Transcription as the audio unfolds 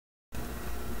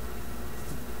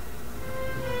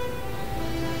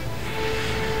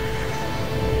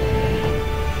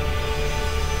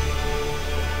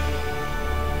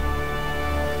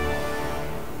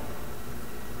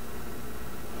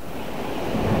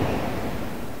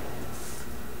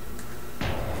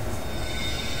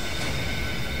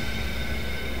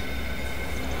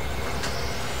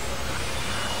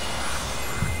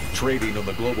Trading on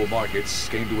the global markets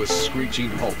came to a screeching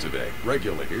halt today.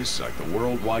 Regulators cite the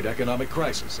worldwide economic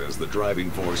crisis as the driving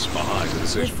force behind the With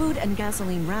decision. food and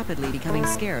gasoline rapidly becoming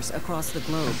scarce across the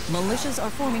globe, militias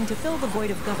are forming to fill the void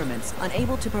of governments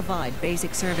unable to provide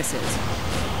basic services.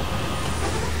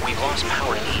 We've lost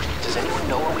power, Nate. Does anyone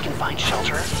know where we can find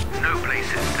shelter? No place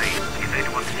is safe. If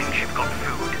anyone thinks you've got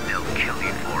food, they'll kill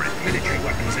you for it. Military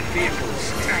weapons and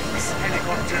vehicles, tanks,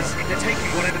 helicopters, they're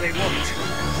taking whatever they want.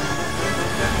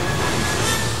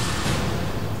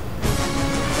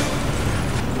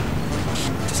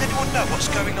 Does anyone know what's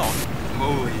going on?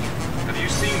 Moly, have you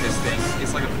seen this thing?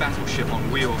 It's like a battleship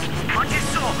on wheels. I just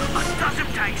saw a dozen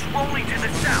tanks rolling to the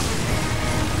south.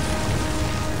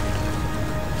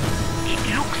 It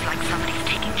looks like somebody's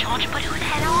taking charge, but who the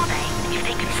hell are they? If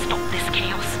they can stop this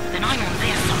chaos, then I'm on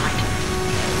their side.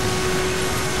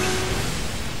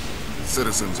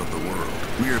 Citizens of the world,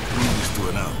 we are pleased to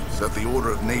announce that the Order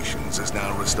of Nations is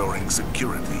now restoring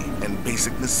security and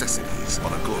basic necessities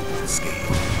on a global scale.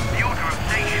 The Order of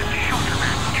Nations shot a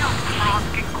man just for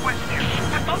asking questions.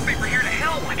 I thought we were here to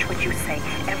help. Watch what you say.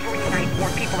 Every night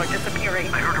more people are disappearing.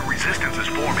 I heard a resistance is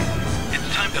forming. It's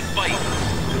time to fight.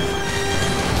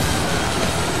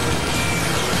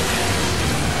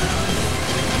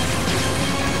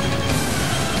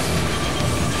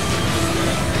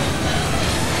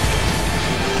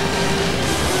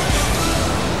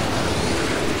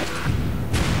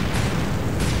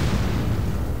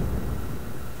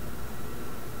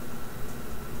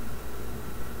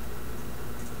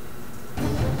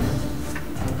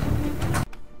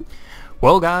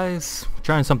 Well guys,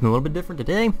 trying something a little bit different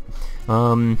today.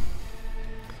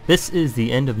 This is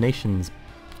the End of Nations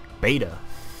beta.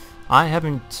 I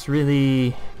haven't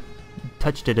really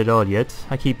touched it at all yet.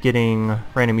 I keep getting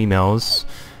random emails.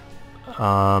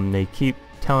 They keep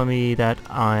telling me that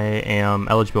I am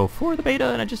eligible for the beta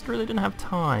and I just really didn't have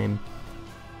time.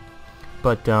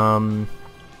 But I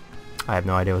have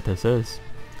no idea what this is.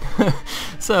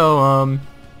 So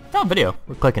video,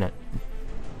 we're clicking it.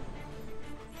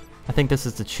 I think this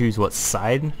is to choose what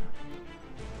side,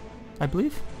 I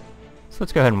believe. So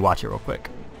let's go ahead and watch it real quick.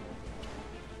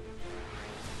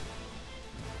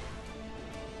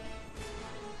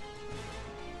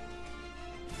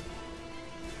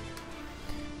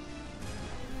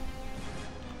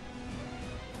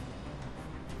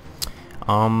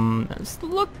 It's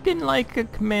looking like a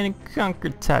Command and Conquer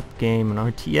type game, an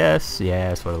RTS. Yeah,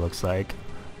 that's what it looks like.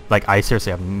 Like, I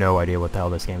seriously have no idea what the hell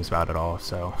this game is about at all,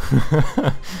 so...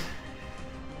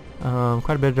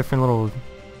 quite a bit of different little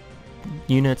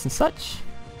units and such.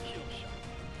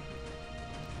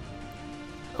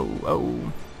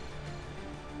 Oh.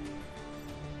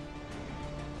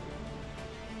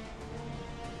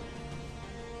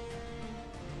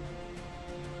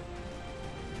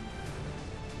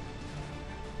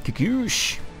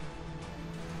 Kikoosh.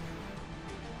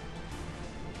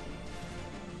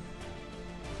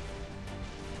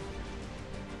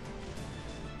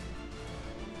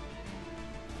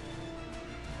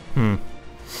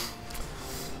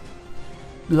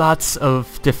 Lots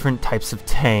of different types of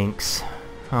tanks.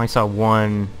 I only saw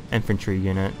one infantry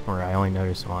unit, or I only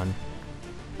noticed one.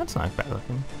 That's not bad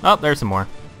looking. Oh, there's some more.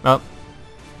 Oh,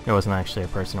 it wasn't actually a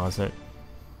person, was it?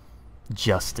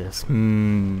 Justice.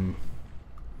 Doesn't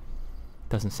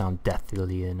sound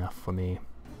deathly enough for me.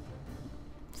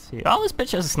 Let's see. Oh, this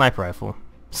bitch has a sniper rifle.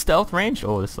 Stealth range?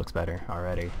 Oh, this looks better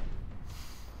already.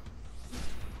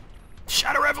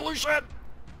 Shadow Revolution!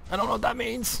 I don't know what that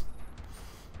means.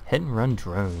 Hit and run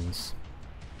drones.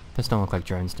 Those don't look like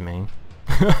drones to me.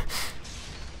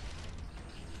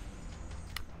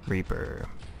 Reaper.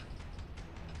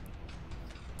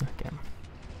 Okay.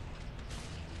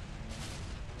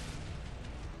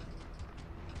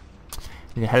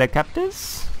 The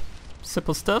helicopters.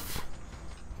 Simple stuff.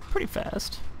 Pretty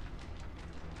fast.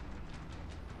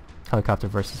 Helicopter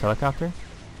versus helicopter.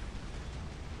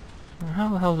 How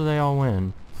the hell do they all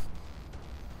win?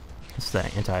 What's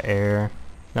that? Anti-air.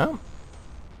 No.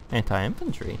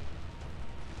 Anti-infantry.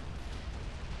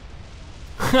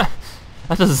 That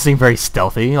doesn't seem very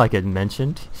stealthy, like it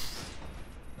mentioned.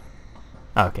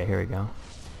 Okay, here we go.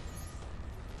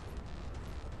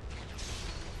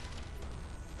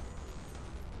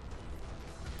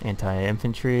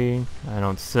 Anti-infantry.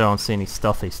 I still don't see any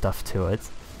stealthy stuff to it.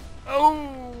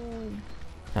 Oh!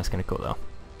 That's kinda cool though.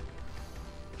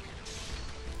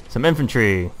 Some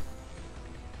infantry.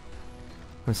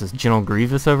 What's this, General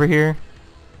Grievous over here?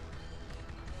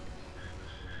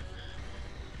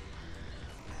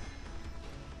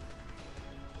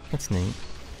 That's neat.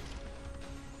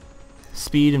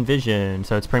 Speed and vision,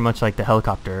 so it's pretty much like the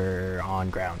helicopter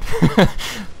on ground.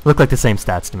 Look like the same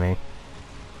stats to me.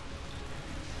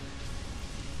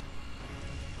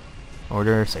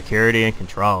 Order, security, and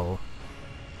control.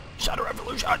 Shadow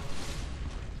Revolution!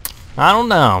 I don't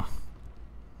know.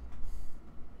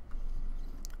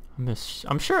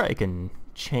 I'm sure I can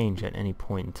change at any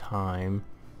point in time.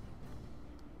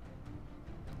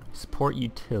 Support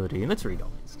utility. Let's read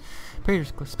all these.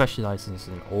 Praetor specializes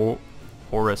in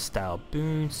aura-style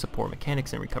boons, support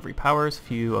mechanics, and recovery powers.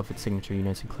 Few of its signature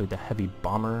units include the Heavy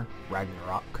Bomber,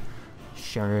 Ragnarok,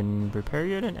 Sharon Repair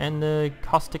Unit, and the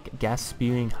Caustic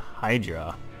Gas-spewing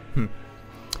Hydra.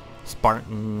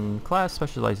 Spartan class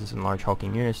specializes in large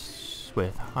hulking units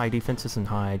with high defenses and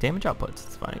high damage outputs.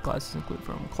 Its fighting classes include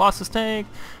from Colossus Tank,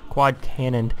 Quad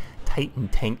Cannon, Titan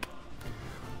Tank,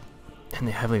 and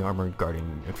the Heavily Armored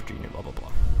Guardian Infantry Unit, blah blah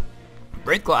blah.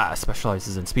 Wraith class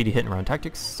specializes in speedy hit and run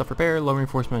tactics, self-repair, low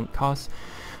reinforcement costs.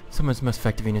 Some of its most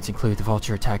effective units include the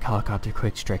Vulture Attack Helicopter,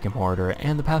 Quick Strike and Mortar,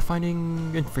 and the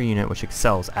Pathfinding Infantry Unit, which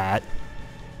excels at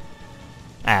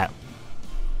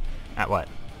what?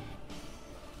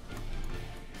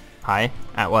 Hi?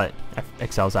 At what?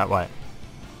 Excels at what?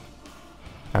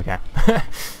 Okay.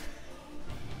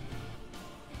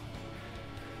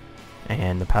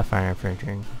 And the Pathfinder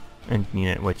Infantry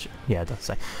Unit, which, yeah, it does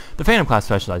say. The Phantom class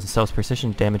specializes in stealth,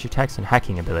 precision, damage attacks, and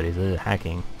hacking abilities.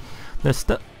 Hacking.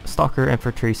 The Stalker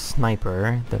Infantry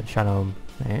Sniper, the Shadow...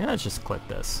 let's just click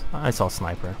this. I saw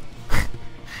Sniper.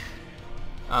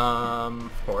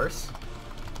 Of course.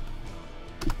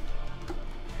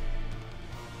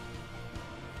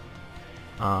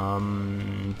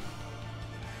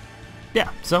 Yeah,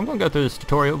 so I'm going to go through this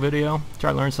tutorial video,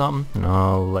 try to learn something, and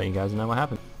I'll let you guys know what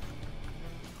happened.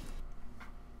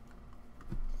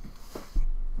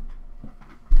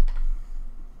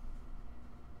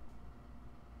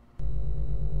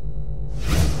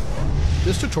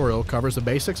 This tutorial covers the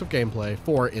basics of gameplay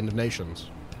for End of Nations.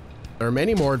 There are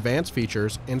many more advanced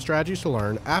features and strategies to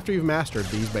learn after you've mastered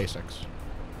these basics.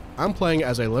 I'm playing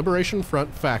as a Liberation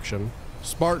Front faction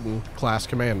Spartan class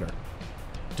commander.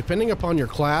 Depending upon your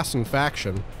class and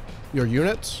faction, your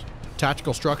units,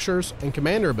 tactical structures, and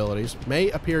commander abilities may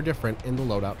appear different in the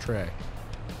loadout tray.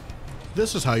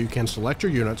 This is how you can select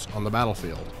your units on the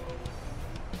battlefield.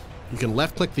 You can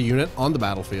left-click the unit on the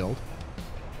battlefield.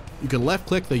 You can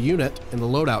left-click the unit in the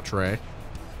loadout tray.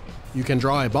 You can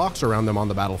draw a box around them on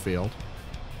the battlefield.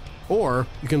 Or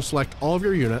you can select all of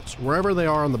your units wherever they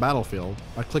are on the battlefield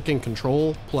by clicking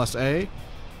Ctrl+A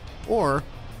or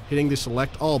hitting the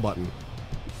Select All button.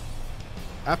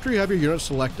 After you have your units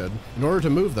selected, in order to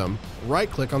move them,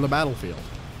 right-click on the battlefield.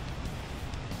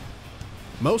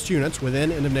 Most units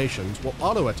within End of Nations will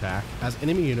auto-attack as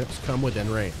enemy units come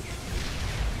within range.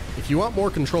 If you want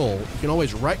more control, you can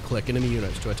always right-click enemy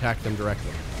units to attack them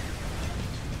directly.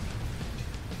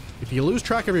 If you lose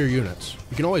track of your units,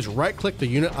 you can always right-click the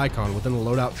unit icon within the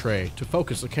loadout tray to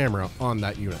focus the camera on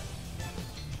that unit.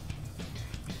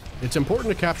 It's important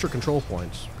to capture control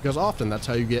points, because often that's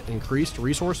how you get increased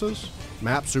resources,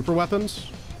 map super weapons,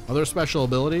 other special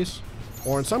abilities,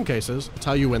 or in some cases, it's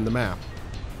how you win the map.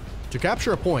 To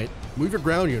capture a point, move your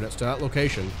ground units to that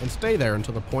location and stay there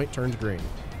until the point turns green.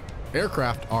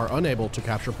 Aircraft are unable to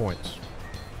capture points.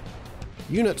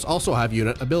 Units also have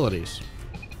unit abilities.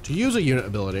 To use a unit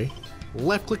ability,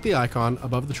 left-click the icon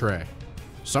above the tray.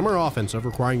 Some are offensive,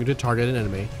 requiring you to target an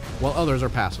enemy, while others are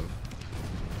passive.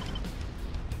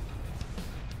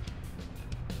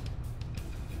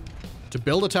 To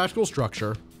build a tactical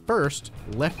structure, first,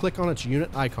 left-click on its unit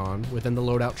icon within the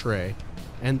loadout tray,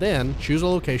 and then choose a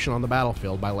location on the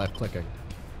battlefield by left-clicking.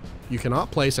 You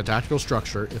cannot place a tactical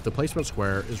structure if the placement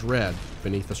square is red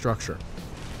beneath the structure.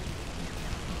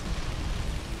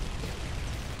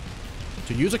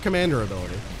 To use a commander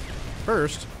ability,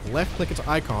 first, left-click its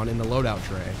icon in the loadout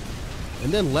tray,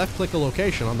 and then left-click a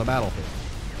location on the battlefield.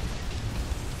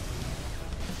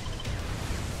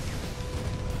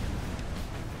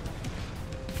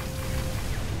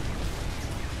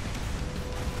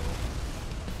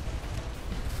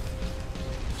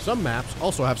 Some maps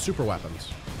also have super weapons.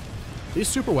 These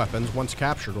super weapons, once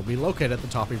captured, will be located at the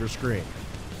top of your screen.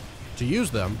 To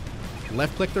use them,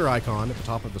 left-click their icon at the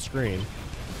top of the screen,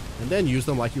 and then use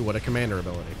them like you would a commander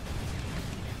ability.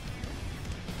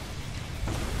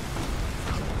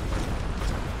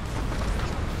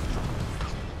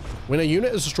 When a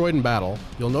unit is destroyed in battle,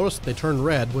 you'll notice that they turn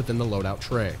red within the loadout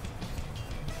tray.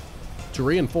 To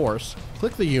reinforce,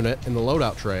 click the unit in the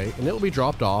loadout tray and it will be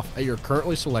dropped off at your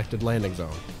currently selected landing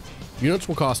zone. Units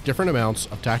will cost different amounts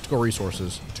of tactical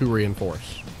resources to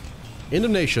reinforce. End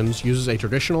of Nations uses a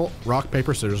traditional rock,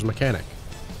 paper, scissors mechanic.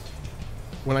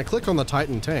 When I click on the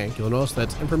Titan tank, you'll notice that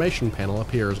its information panel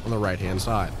appears on the right-hand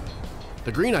side.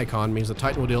 The green icon means the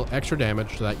Titan will deal extra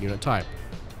damage to that unit type.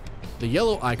 The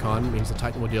yellow icon means the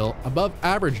Titan will deal above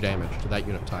average damage to that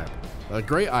unit type. The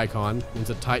gray icon means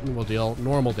the Titan will deal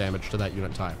normal damage to that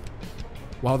unit type,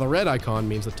 while the red icon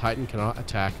means the Titan cannot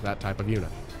attack that type of unit.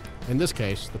 In this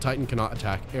case, the Titan cannot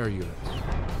attack air units.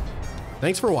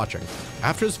 Thanks for watching.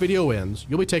 After this video ends,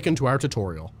 you'll be taken to our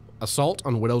tutorial, Assault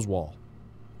on Widow's Wall.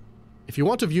 If you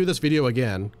want to view this video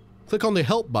again, click on the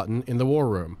Help button in the War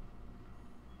Room.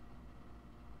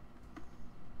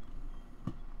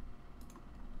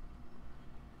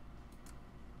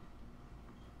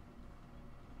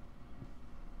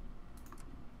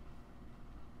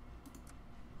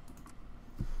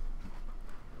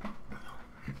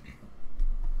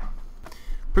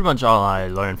 Pretty much all I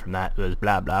learned from that was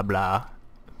blah blah blah.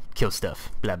 Kill stuff.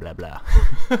 Blah blah blah.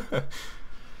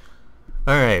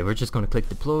 Alright, we're just gonna click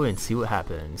deploy and see what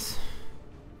happens.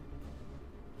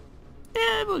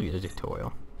 Yeah, we'll use a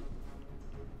tutorial.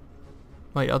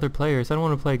 Wait, other players? I don't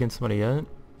want to play against somebody yet.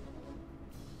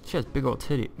 She has big old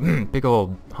titty. Big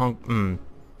old hunk.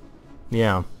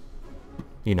 Yeah.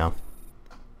 You know.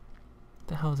 What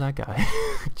the hell is that guy?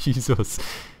 Jesus.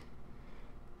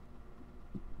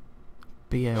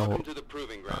 Welcome to the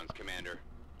Proving Grounds, Commander.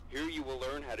 Here you will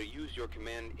learn how to use your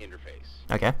command interface.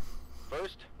 Okay.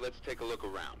 First, let's take a look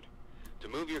around. To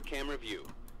move your camera view,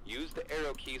 use the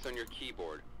arrow keys on your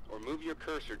keyboard, or move your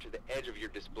cursor to the edge of your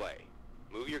display.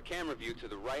 Move your camera view to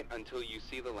the right until you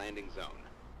see the landing zone.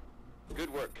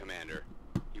 Good work, Commander.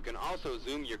 You can also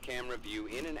zoom your camera view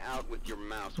in and out with your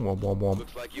mouse.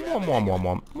 Looks like you have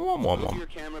Move your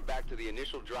camera back to the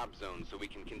initial drop zone so we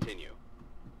can continue.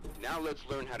 Now let's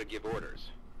learn how to give orders.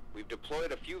 We've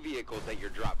deployed a few vehicles at your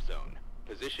drop zone.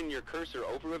 Position your cursor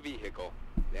over a vehicle,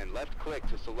 and left-click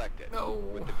to select it. No.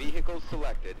 With the vehicle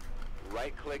selected,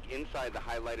 right-click inside the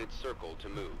highlighted circle to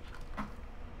move.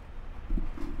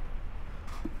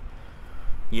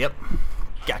 Yep.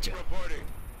 Gotcha.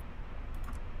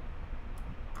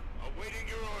 Awaiting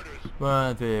your orders.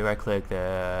 Well, if we right-click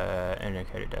the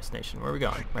indicated destination. Where are we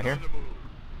going? Right here?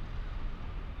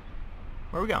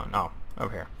 Where are we going? Oh,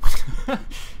 over here.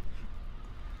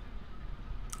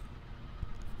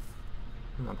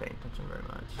 I'm not paying attention very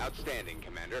much. Outstanding,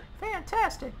 Commander.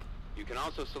 Fantastic. You can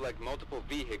also select multiple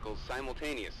vehicles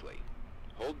simultaneously.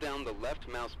 Hold down the left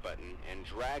mouse button and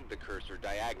drag the cursor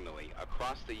diagonally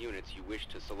across the units you wish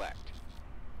to select.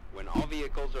 When all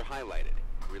vehicles are highlighted,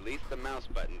 release the mouse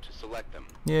button to select them.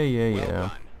 Yeah. Well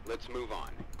done. Let's move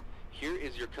on. Here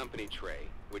is your company tray,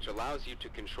 which allows you to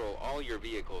control all your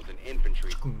vehicles and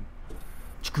infantry.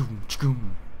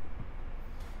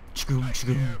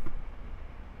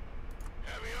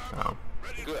 Oh.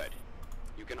 Good.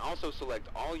 You can also select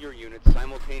all your units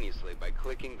simultaneously by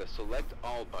clicking the Select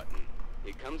All button.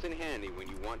 It comes in handy when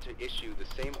you want to issue the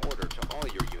same order to all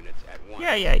your units at once.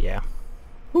 Yeah.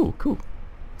 Ooh, cool.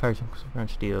 Fire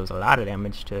punch deals a lot of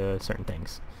damage to certain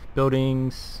things.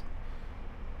 Buildings.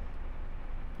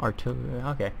 Artillery.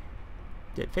 Okay.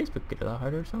 Did Facebook get a lot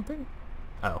harder or something?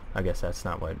 Oh, I guess that's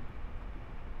not what.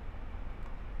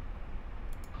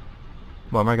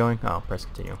 Where am I going? Oh, press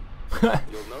continue.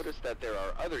 You'll notice that there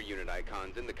are other unit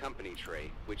icons in the company tray,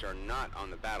 which are not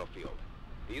on the battlefield.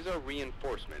 These are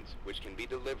reinforcements, which can be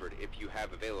delivered if you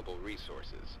have available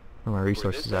resources. Where are my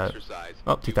resources at?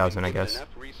 Oh, 2,000, I guess. Enough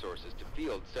resources to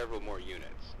field several more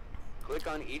units. Click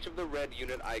on each of the red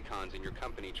unit icons in your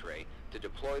company tray to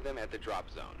deploy them at the drop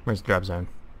zone. Where's the drop zone?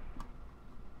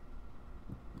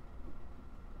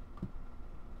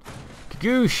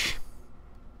 Kagoosh!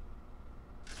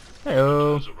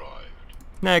 Heyo.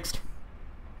 Next.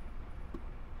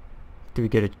 Do we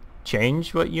get to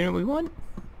change what unit we want?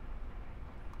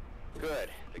 Good.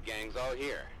 The gang's all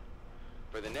here.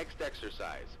 For the next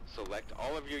exercise, select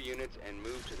all of your units and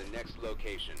move to the next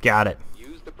location. Got it.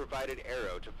 Use the provided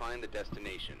arrow to find the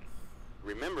destination.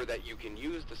 Remember that you can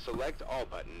use the Select All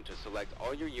button to select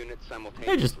all your units simultaneously.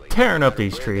 They're just tearing up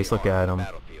these trees. Look at them.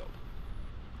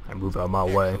 I move out my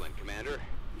way. Excellent, Commander.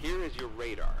 Here is your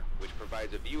radar, which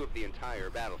provides a view of the entire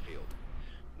battlefield.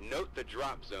 Note the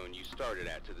drop zone you started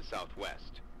at to the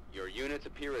southwest. Your units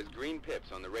appear as green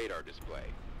pips on the radar display.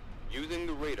 Using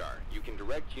the radar, you can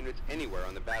direct units anywhere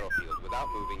on the battlefield without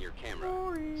moving your camera.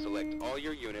 Select all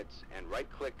your units and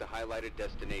right-click the highlighted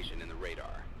destination in the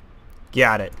radar.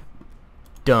 Got it.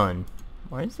 Done.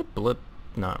 Why is the blip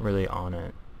not really on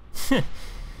it?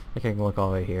 I can look all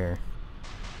the way here.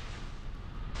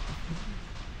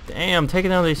 Damn, taking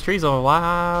down these trees all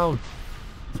loud.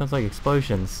 Sounds like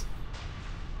explosions.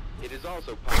 It is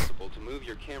also possible to move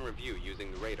your camera view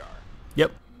using the radar.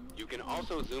 Yep. You can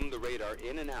also zoom the radar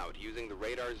in and out using the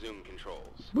radar zoom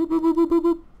controls. Boop, boop, boop, boop, boop,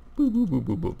 boop. Boop, boop,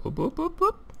 boop, boop, boop, boop, boop,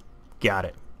 boop. Got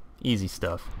it. Easy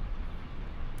stuff.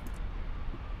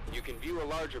 You can view a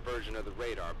larger version of the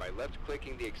radar by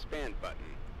left-clicking the expand button.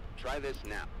 Try this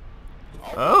now.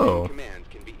 All commands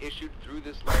can be issued through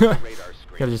this larger radar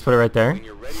screen. Gotta just put it right there. When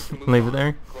you're ready to move Leave on, it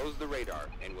there. Close the radar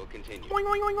and we'll continue. Oing,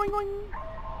 oing, oing, oing, oing.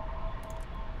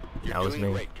 You're That was doing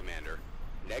me. great, Commander.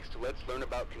 Next, let's learn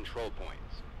about control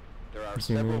points. There are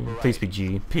Zoom several in. varieties. Please be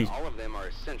G. Please. All of them are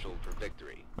essential for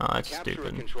victory. Oh, that's to capture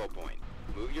stupid. a control point,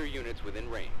 move your units within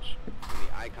range. When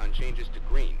the icon changes to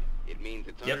green, it means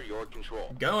it's under your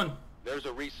control. Going. There's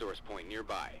a resource point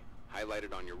nearby,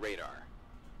 highlighted on your radar.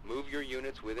 Move your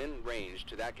units within range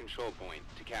to that control point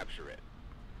to capture it.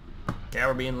 Yeah,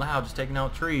 we're being loud, just taking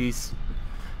out trees.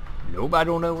 Nobody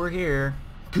will know we're here.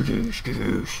 Goosh,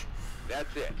 goosh.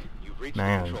 That's it. You've reached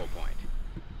Man. the control point.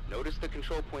 Notice the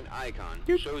control point icon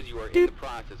shows you are in doop, the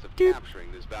process of doop,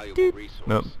 capturing this valuable doop. resource.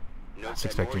 Nope. Note I was that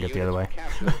expecting more it the other way. units will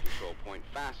capture the control point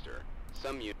faster.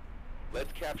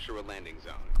 Let's capture a landing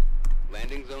zone.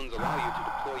 Landing zones allow you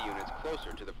to deploy units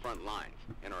closer to the front lines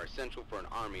and are essential for an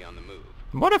army on the move.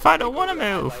 What if I don't Take want to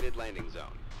over the move? highlighted landing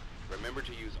zone. Remember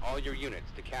to use all your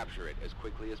units to capture it as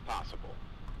quickly as possible.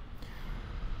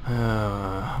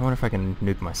 I wonder if I can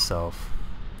nuke myself.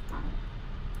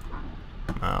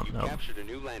 Oh, You've no. captured a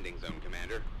new landing zone,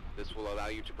 Commander. This will allow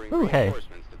you to bring Ooh, hey.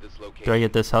 reinforcements to this location. Do I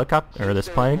get this helicopter, or this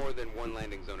Since plane? there are more than one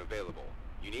landing zone available,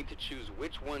 you need to choose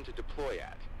which one to deploy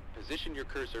at. Position your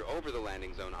cursor over the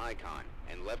landing zone icon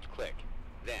and left-click.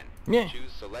 Then,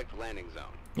 choose Select Landing Zone.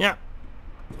 Yeah.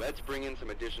 Let's bring in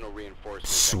some additional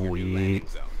reinforcements at your new landing Sweet.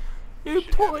 zone. New You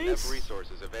should have enough toys.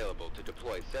 resources available to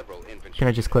deploy several infantry Can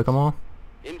I just click them all?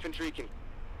 Infantry can...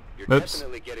 You're Oops.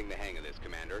 definitely getting the hang of this,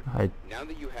 Commander. I Now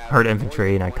that you have heard more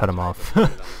infantry than and I one cut 'em type off. of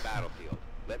unit on the battlefield,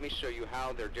 let me show you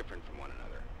how they're different from one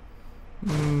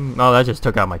another. Oh, that just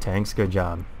took out my tanks. Good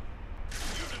job.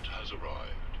 Unit has arrived.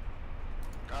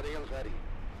 Guardians ready.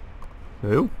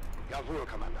 Who? Yavur,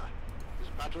 Commander. Is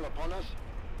battle upon us?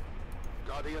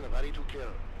 Guardian ready to kill.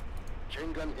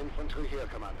 Chain gun infantry here,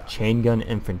 Commander. Chain gun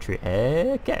infantry.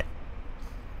 Okay.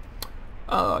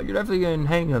 Oh, you're definitely getting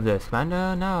hang of this,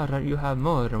 Commander. Now that you have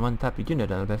more than one type of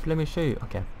unit on the left, let me show you.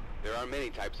 Okay. There are many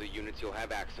types of units you'll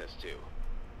have access to.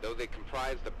 Though they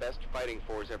comprise the best fighting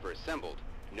force ever assembled,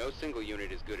 no single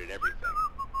unit is good at everything.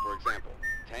 For example,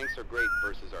 tanks are great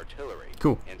versus artillery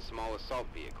Cool. and small assault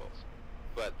vehicles,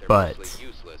 but they're But- mostly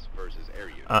useless versus air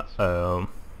units. Uh-oh.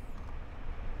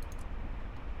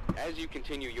 As you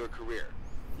continue your career,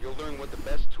 you'll learn what the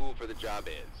best tool for the job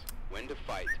is, when to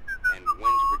fight, and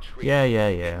when to retreat. Yeah, yeah,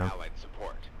 and yeah. Allied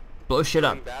support. Blow shit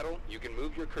up. During battle, you can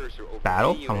move your cursor over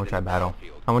Battle? any I wanna unit try in the battle.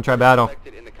 battlefield I wanna try or battle. select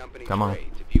it in the company Come on. tray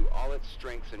to view all its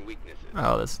strengths and weaknesses.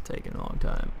 Oh, this is taking a long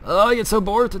time. Oh, I get so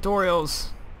bored with tutorials.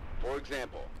 For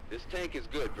example, this tank is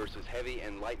good versus heavy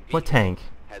and light vehicles. What tank?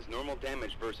 Has normal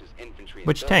damage versus infantry. and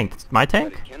Which buildings, tank? My but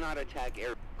tank? it cannot attack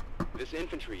air. This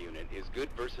infantry unit is good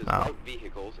versus Oh. light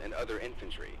vehicles and other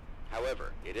infantry.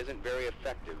 However, it isn't very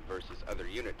effective versus other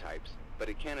unit types, but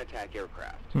it can attack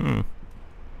aircraft. Hmm.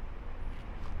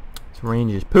 This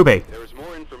range is poopy. There is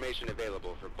more information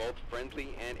available for both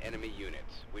friendly and enemy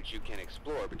units, which you can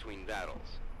explore between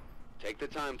battles. Take the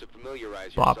time to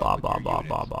familiarize Blah, yourself blah, with blah, your blah, units,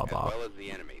 blah, blah, as blah. well as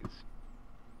the enemies.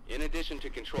 In addition to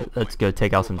control Let's points, go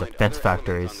take out you'll some find defense other elements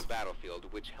factories. on the battlefield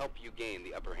which help you gain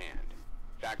the upper hand.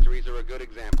 Factories are a good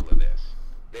example of this.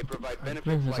 They provide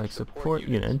benefits like support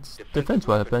units, defense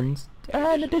weapons,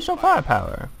 and additional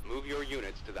firepower. Move your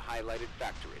units to the highlighted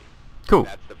factory. Cool.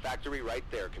 That's the factory right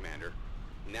there, Commander.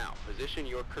 Now, position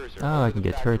your cursor Oh, over I can the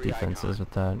get turret factory defenses icon. with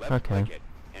that. Left-click Okay. it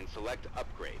and select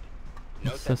upgrade. What's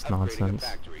Note this that upgrading a nonsense?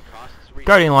 factory costs resources.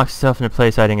 Guardian locks itself into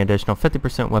place, adding additional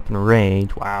 50% weapon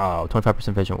range. Wow.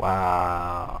 25% vision.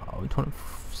 Wow. 20...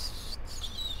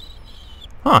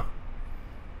 Huh.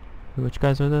 Which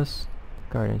guys are this?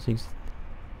 Guardians. These...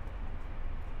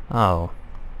 Oh.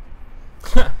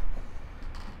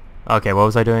 Okay, what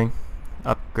was I doing?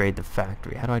 Upgrade the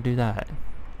factory. How do I do that?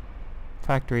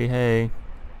 Factory, hey.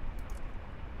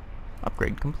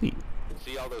 Upgrade complete.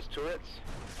 See all those turrets?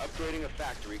 Upgrading a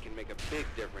factory can make a big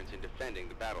difference in defending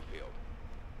the battlefield.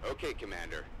 Okay,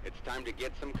 Commander, it's time to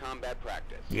get some combat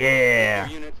practice. Yeah.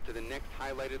 Move your units to the next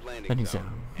highlighted landing Landing zone,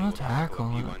 zone. and we'll Attack tackle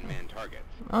a few on- unmanned targets.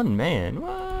 Unmanned?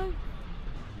 What?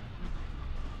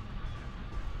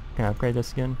 Can I upgrade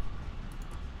this again?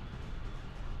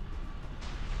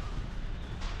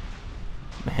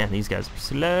 Man, these guys are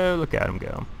slow. Look at them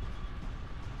go.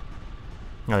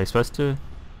 Are they supposed to?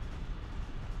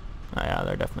 Oh yeah,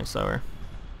 they're definitely slower.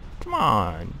 Come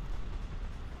on.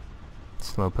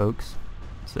 Slow pokes.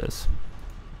 What's this?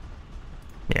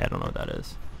 Yeah, I don't know what that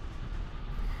is.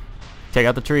 Take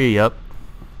out the tree, yup.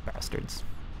 Bastards.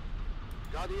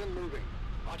 Guardian moving.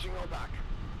 Watching our back.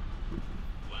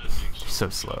 So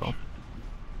slow.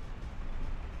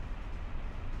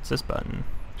 What's this button?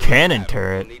 Cannon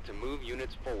turret. You'll need to move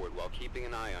units forward while keeping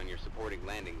an eye on your supporting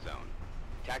landing zone.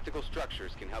 Tactical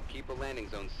structures can help keep a landing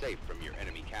zone safe from your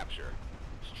enemy capture.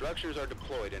 Structures are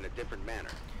deployed in a different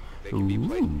manner. They can be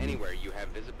placed anywhere you have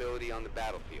visibility on the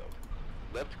battlefield.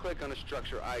 Left-click on a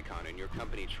structure icon in your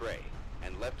company tray,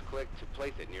 and left-click to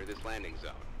place it near this landing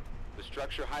zone. The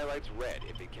structure highlights red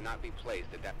if it cannot be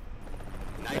placed at that...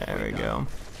 There we go.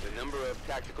 The number of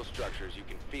tactical structures you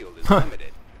can field is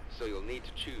limited, so you'll need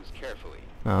to choose carefully.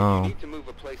 Oh. If you need to move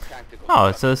a placed tactical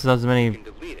So this is as many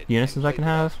units as I can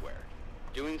have?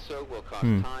 Doing so will cost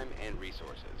time and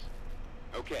resources.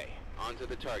 Okay, on to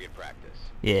the target practice.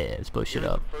 Yeah, let's blow shit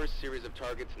up. The first series of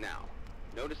targets now.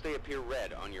 Notice they appear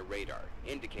red on your radar,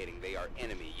 indicating they are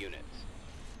enemy units.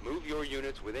 Move your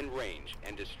units within range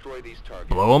and destroy these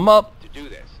targets. Blow them up. To do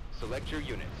this, select your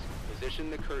units, position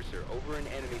the cursor over an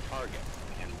enemy target,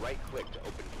 and right-click to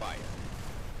open fire.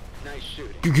 Nice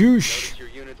shooting. Notice your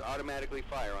units automatically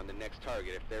fire on the next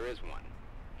target if there is one.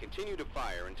 Continue to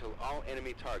fire until all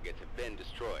enemy targets have been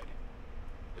destroyed.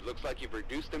 It looks like you've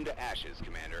reduced them to ashes,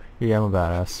 Commander. Yeah, I'm a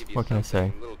badass. What can I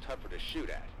say? A little tougher to shoot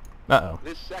at. Uh-oh.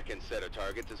 This second set of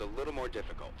targets is a little more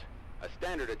difficult. A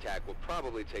standard attack will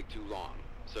probably take too long,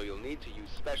 so you'll need to use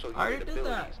special unit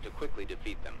abilities to quickly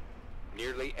defeat them.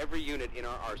 Nearly every unit in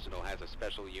our arsenal has a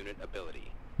special unit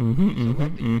ability.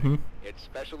 Its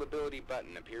special ability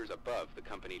button appears above the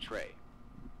company tray.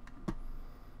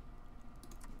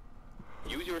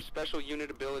 Use your special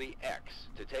unit ability X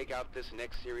to take out this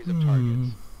next series of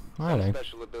targets. Some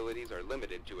special abilities are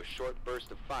limited to a short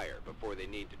burst of fire before they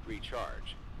need to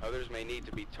recharge. Others may need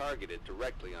to be targeted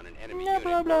directly on an enemy unit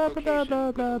or location with a left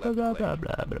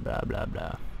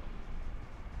click.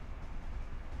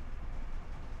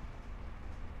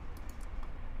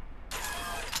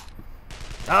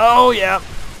 Oh, yeah.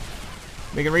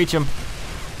 We can reach him.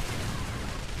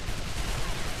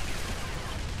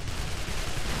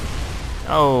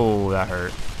 Oh, that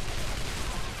hurt.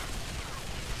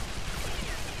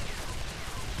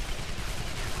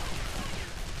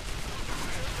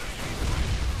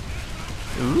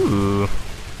 Ooh.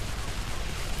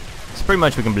 So pretty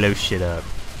much we can blow shit up.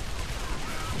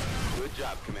 Good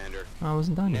job, Commander. I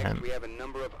wasn't done yet. Next, we have a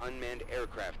number of unmanned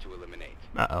aircraft to eliminate.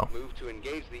 Uh-oh. Move to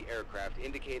engage the aircraft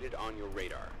indicated on your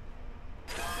radar.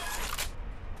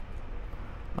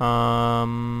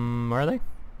 Where are they?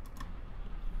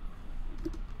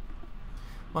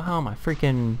 Wow, my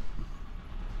freaking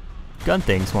gun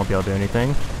things won't be able to do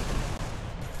anything.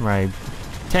 My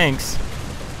tanks.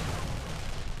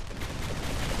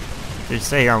 Did you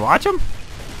stay here and watch them?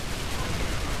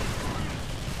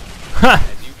 As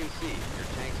you can see, your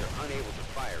tanks are unable to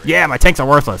fire. Yeah, my tanks are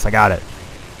worthless. I got it.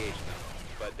 Engage them,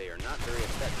 but they are not very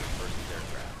effective versus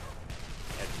aircraft.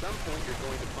 At some point, you're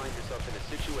going to find yourself in a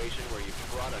situation where you've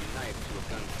brought a knife to a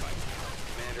gunfight.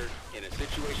 Commander, in a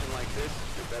situation like this,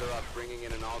 you're better off bringing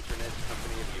in an alternate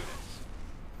company of units.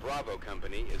 Bravo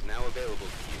Company is now available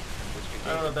to you, which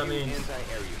contains a few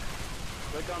anti-air units.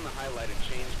 Click on the highlighted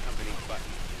Change Company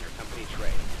button in your company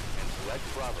tray and select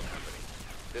Bravo Company.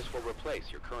 This will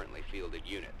replace your currently fielded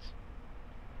units.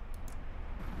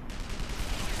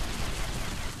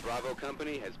 Bravo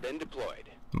Company has been deployed.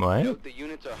 What? Note the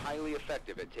units are highly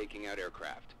effective at taking out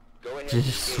aircraft. Go ahead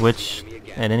Just and switch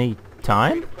at any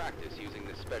time? practice using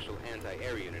the special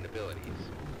anti-air unit abilities.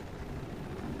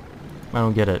 I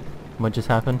don't get it. What just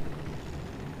happened?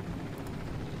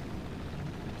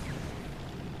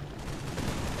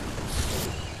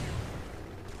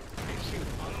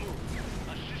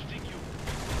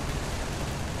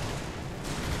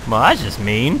 Well, that's just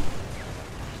mean.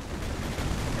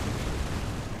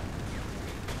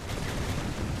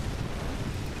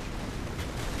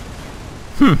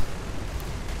 Very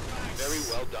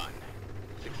well done.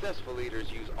 Successful leaders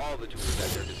use all the tools at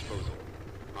their disposal.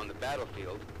 On the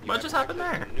battlefield, what just happened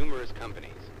there? Numerous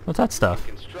companies. What's that stuff?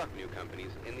 You construct new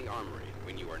companies in the armory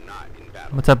when you are not in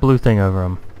battle. What's that blue thing over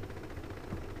them?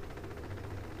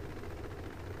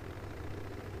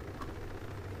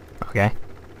 Okay.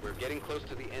 We're getting close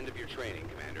to the end of your training,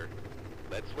 Commander.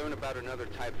 Let's learn about another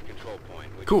type of control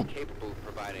point which is capable of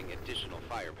providing additional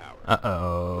firepower.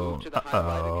 Uh-oh. Move to the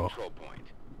highlighted control point.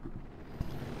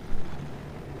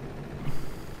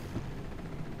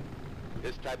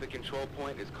 This type of control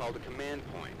point is called a command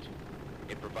point.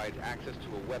 It provides access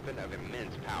to a weapon of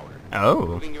immense power. Oh.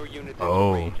 Moving your units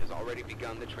into range has already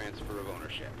begun the transfer of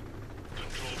ownership.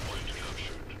 Control point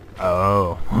captured.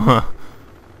 Oh.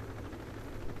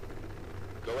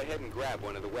 Go ahead and grab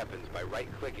one of the weapons by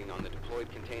right-clicking on the deployed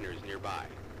containers nearby.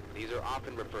 These are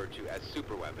often referred to as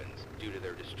super weapons due to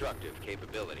their destructive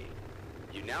capability.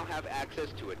 You now have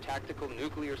access to a tactical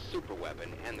nuclear superweapon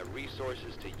and the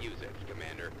resources to use it,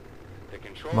 Commander. The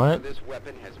control for this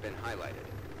weapon has been highlighted.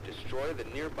 Destroy the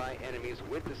nearby enemies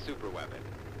with the superweapon.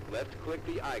 Left-click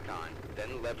the icon,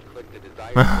 then left-click the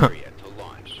desired area to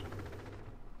launch.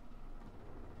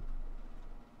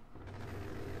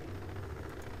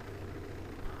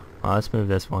 Well, let's move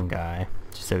this one guy,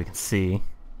 just so we can see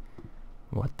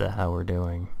what the hell we're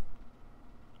doing.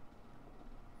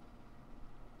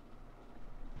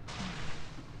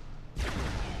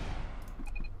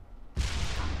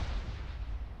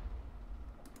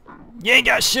 You ain't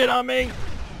got shit on me!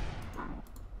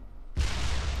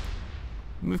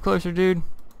 Move closer, dude.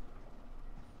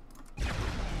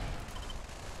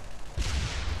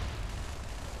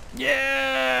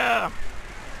 Yeah!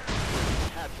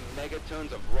 Have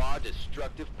megatons of raw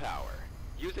destructive power.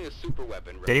 Using a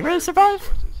superweapon. Did he really survive?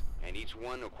 And each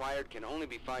one acquired can only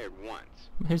be fired once.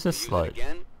 Who's this slut?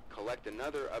 Again, collect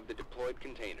another of the deployed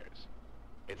containers.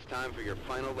 It's time for your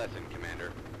final lesson,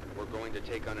 Commander. We're going to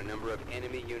take on a number of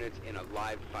enemy units in a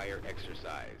live fire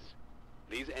exercise.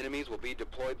 These enemies will be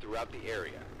deployed throughout the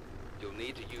area. You'll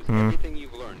need to use everything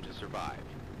you've learned to survive.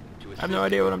 I have no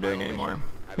idea what I'm doing anymore.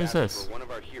 Who's this? For one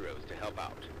of our heroes to help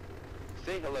out.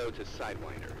 Say hello to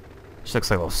Sidewinder. She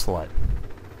looks like a little slut.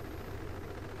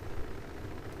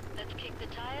 Let's kick the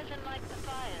tires and light the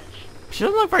fires. She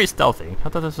doesn't look very stealthy. I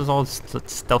thought this was all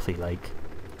stealthy like.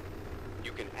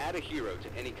 You can add a hero to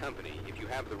any company if you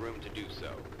have the room to do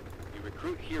so. You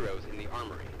recruit heroes in the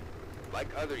armory. Like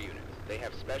other units, they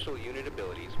have special unit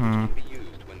abilities which can be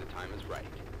used when the time is right.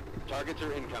 Targets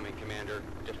are incoming, Commander.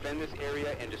 Defend this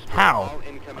area and destroy all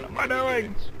incoming enemy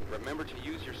units. Remember to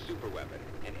use your super weapon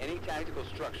and any tactical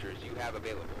structures you have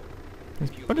available.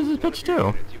 What does this bitch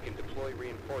do? You can deploy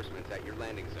reinforcements at your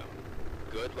landing zone.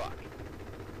 Good luck.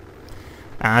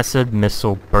 Acid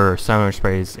missile burst. Someone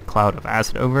sprays a cloud of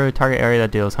acid over a target area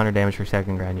that deals 100 damage per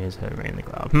second. Granules hit in the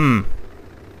cloud.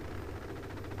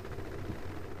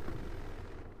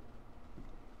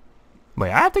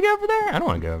 Wait, I have to go over there? I don't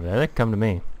want to go over there. They can come to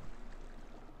me.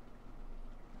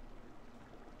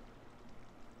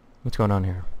 What's going on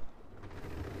here?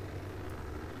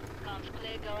 Comms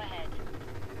clear, go ahead.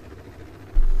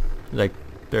 Like,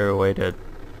 there a way to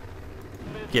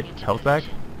get health back?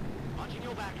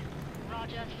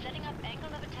 Roger, setting up angle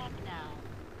of attack now.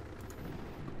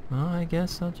 Well, I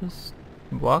guess I'll just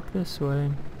walk this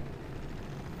way.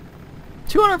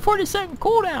 240-second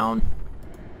cooldown!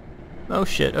 Oh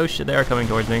shit, they are coming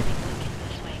towards me.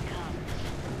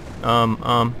 Come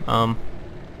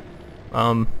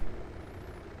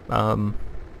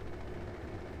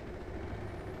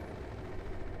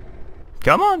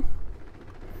on!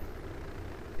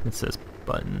 It's this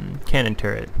button. Cannon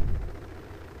turret.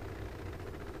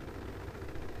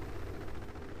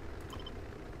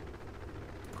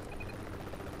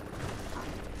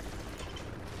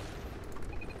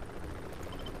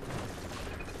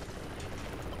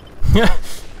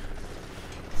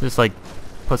 Is this like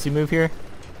pussy move here?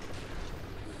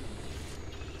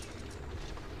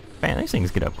 Man, these things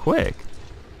get up quick.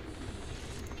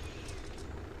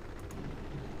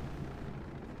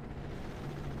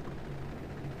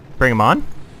 Bring them on?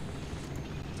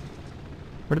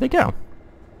 Where do they go?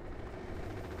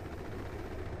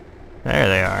 There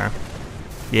they are.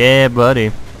 Yeah,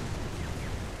 buddy.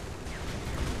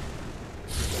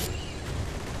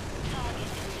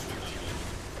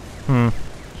 Good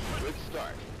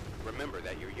start. Remember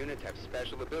that your units have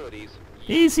special abilities.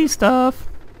 Easy stuff.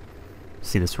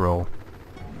 See this roll.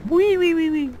 Wee wee wee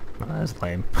wee. Oh, that's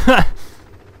lame.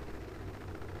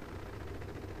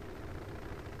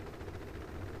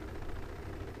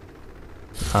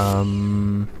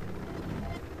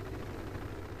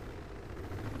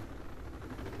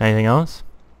 Anything else?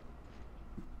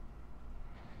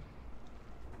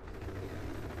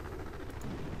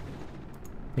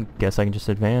 I guess I can just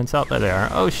advance. Oh, there they are.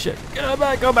 Oh shit. Go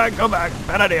back, go back, go back.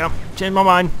 Bad idea. Change my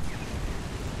mind.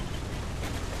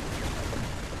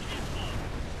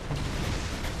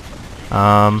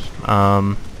 I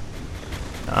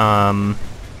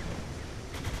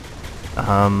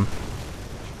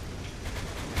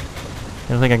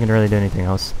don't think I can really do anything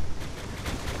else.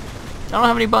 I don't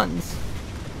have any buttons.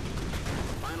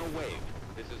 Final wave.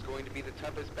 This is going to be the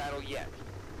toughest battle yet.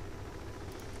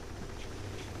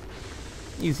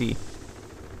 Easy.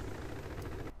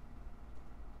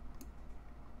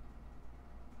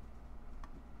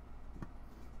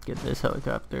 Get this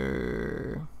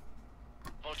helicopter.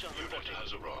 Unit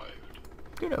has arrived.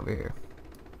 Get over here.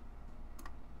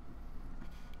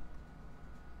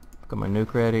 Got my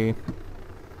nuke ready.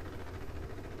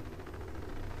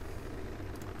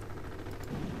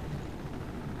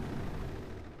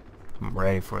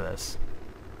 ready for this.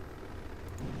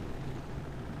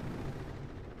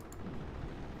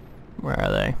 Where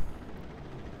are they?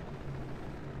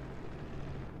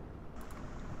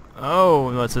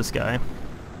 Oh, what's this guy?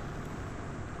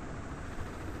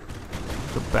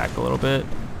 Go back a little bit.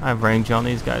 I have range on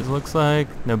these guys, looks like.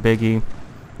 No biggie.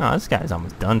 Oh, this guy's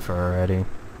almost done for already.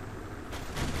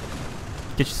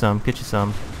 Get you some, get you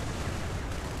some.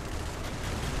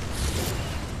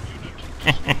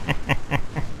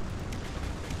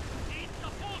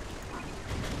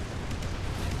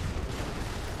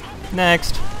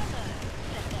 Next.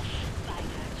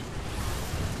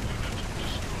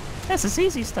 This is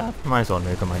easy stuff. Might as well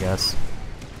nuke him, I guess.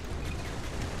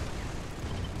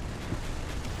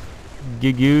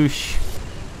 Gigoosh.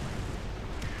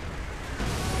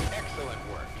 Excellent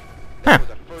work. Huh. That was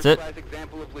a That's it. first-class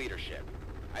example of leadership.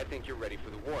 I think you're ready for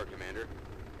the war, Commander.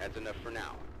 That's enough for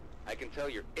now. I can tell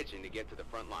you're itching to get to the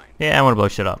front line. Yeah, I want to blow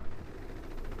shit up.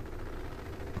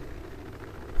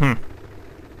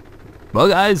 Well,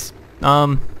 guys,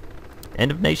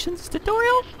 End of Nations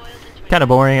tutorial? Kind of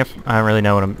boring. If I don't really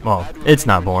know what I'm. Well, it's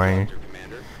not boring.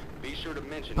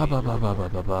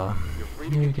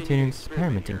 You continue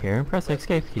experimenting here and press the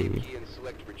escape key. And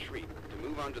select retreat to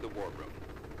move on to the war room.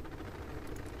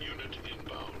 Unit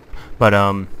inbound. But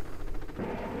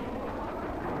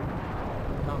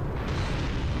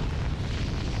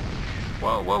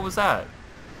whoa, what was that?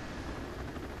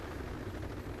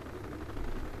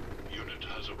 Unit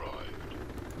has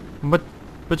arrived.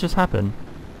 What just happened?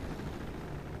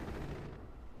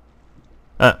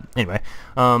 Anyway,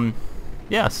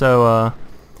 yeah, so,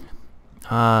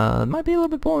 it might be a little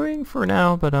bit boring for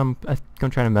now, but, I'm gonna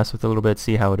try to mess with it a little bit,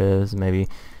 see how it is, maybe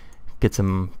get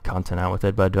some content out with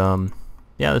it, but,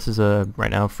 yeah, this is right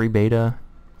now, free beta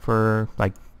for,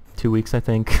 like, 2 weeks, I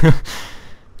think,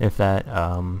 if that,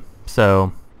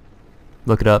 so,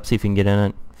 look it up, see if you can get in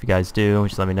it. If you guys do,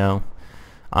 just let me know.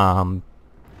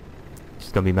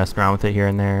 Just gonna be messing around with it here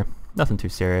and there, nothing too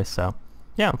serious, so,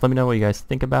 yeah, let me know what you guys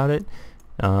think about it.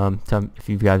 If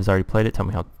you guys already played it, tell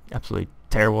me how absolutely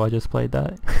terrible I just played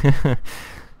that.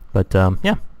 But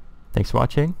yeah, thanks for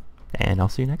watching, and I'll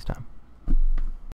see you next time.